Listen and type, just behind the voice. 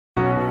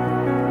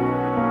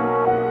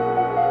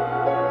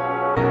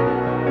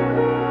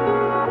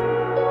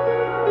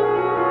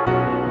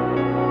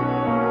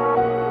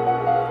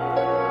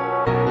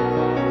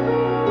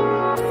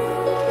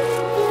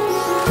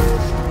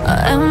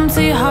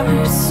empty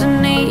hearts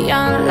and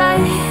neon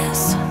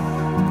lights.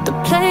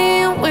 They're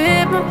playing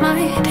with my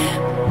mind.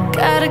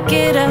 Gotta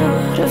get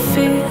out of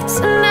here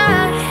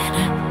tonight.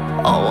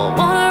 Oh, I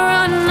wanna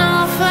run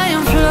off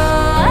and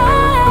fly.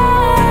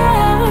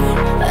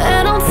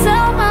 And I'll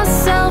tell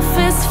myself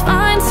it's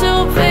fine to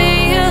be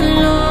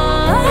alone,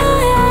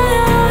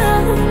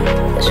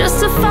 just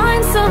to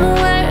find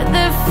somewhere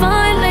that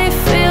finally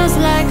feels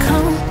like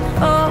home.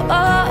 Oh,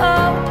 oh,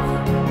 oh.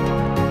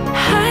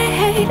 I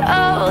hate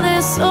all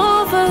this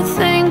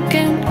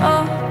overthinking.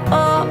 Oh,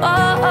 oh,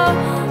 oh, oh.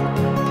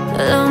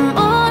 The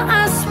more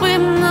I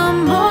swim, the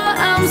more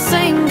I'm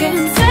sinking.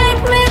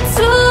 Take me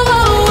to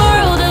a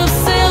world of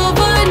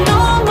silver.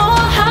 No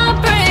more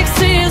heartbreaks,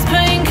 tears,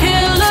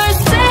 painkillers.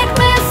 Take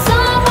me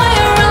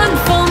somewhere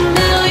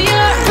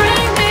unfamiliar.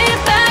 Bring me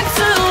back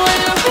to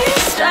where we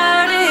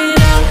started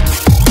out.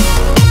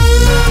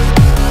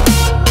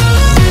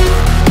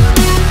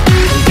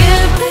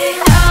 Get me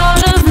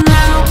out of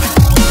now,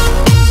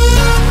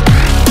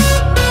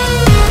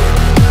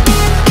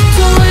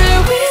 to where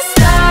we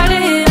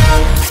started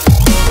out.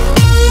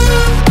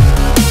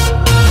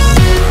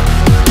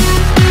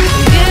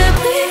 Get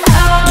me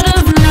out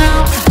of now,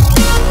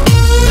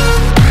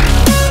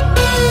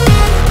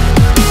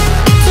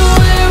 to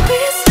where we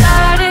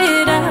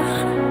started out.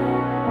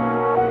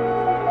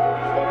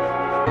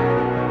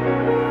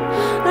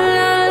 La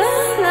la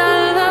la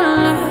la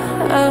la,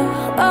 oh,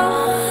 oh.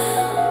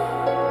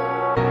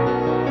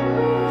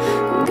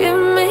 Get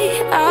me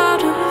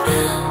out of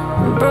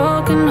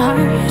broken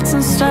hearts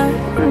and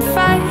starting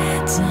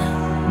fights,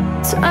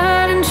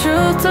 turning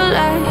truth to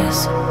lies.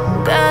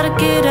 Gotta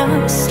get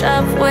up,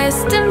 stop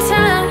wasting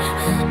time.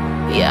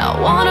 Yeah, I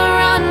wanna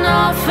run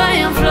off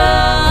and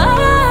fly.